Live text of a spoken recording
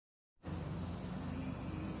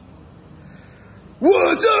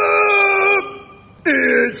What's up?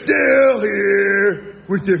 It's Dale here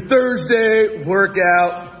with your Thursday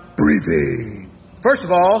workout briefing. First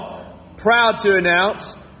of all, proud to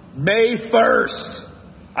announce May 1st.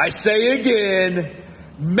 I say again,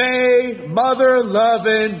 May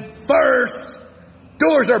mother-loving 1st.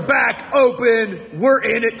 Doors are back open. We're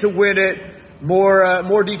in it to win it.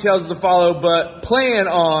 More details to follow, but plan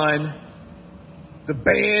on the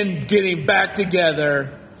band getting back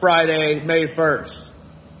together Friday, May 1st.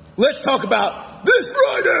 Let's talk about this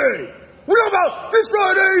Friday. We're talking about this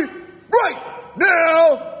Friday right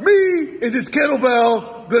now. Me and this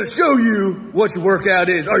kettlebell gonna show you what your workout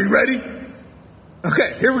is. Are you ready?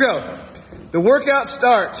 Okay, here we go. The workout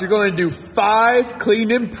starts. You're going to do 5 clean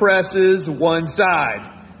and presses one side.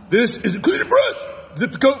 This is a clean and press.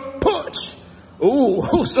 Zip the coat, punch.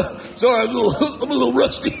 Oh, sorry, I'm a little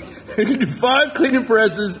rusty. You're going to do 5 clean and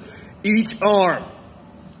presses each arm.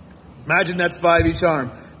 Imagine that's 5 each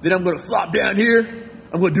arm. Then I'm going to flop down here.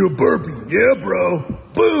 I'm going to do a burpee. Yeah, bro.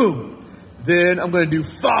 Boom. Then I'm going to do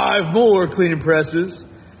 5 more clean and presses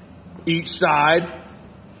each side.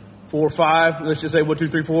 4, 5. Let's just say 1, 2,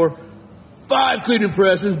 3, 4. 5 clean and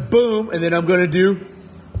presses. Boom. And then I'm going to do,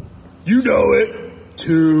 you know it,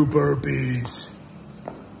 2 burpees.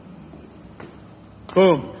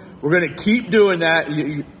 Boom. We're going to keep doing that.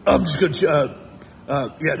 I'm just going to,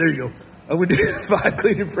 yeah, there you go. I'm going to do 5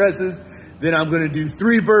 clean and presses. Then I'm going to do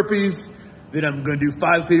 3 burpees. Then I'm going to do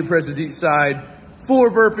 5 clean and presses each side,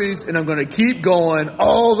 4 burpees, and I'm going to keep going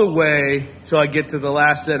all the way till I get to the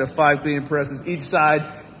last set of 5 clean and presses each side,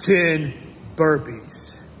 10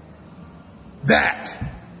 burpees.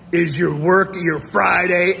 That is your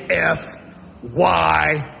Friday FYF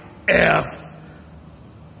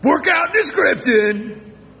workout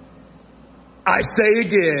description. I say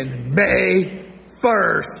again, May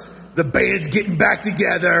 1st, the band's getting back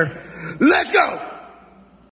together. Let's go.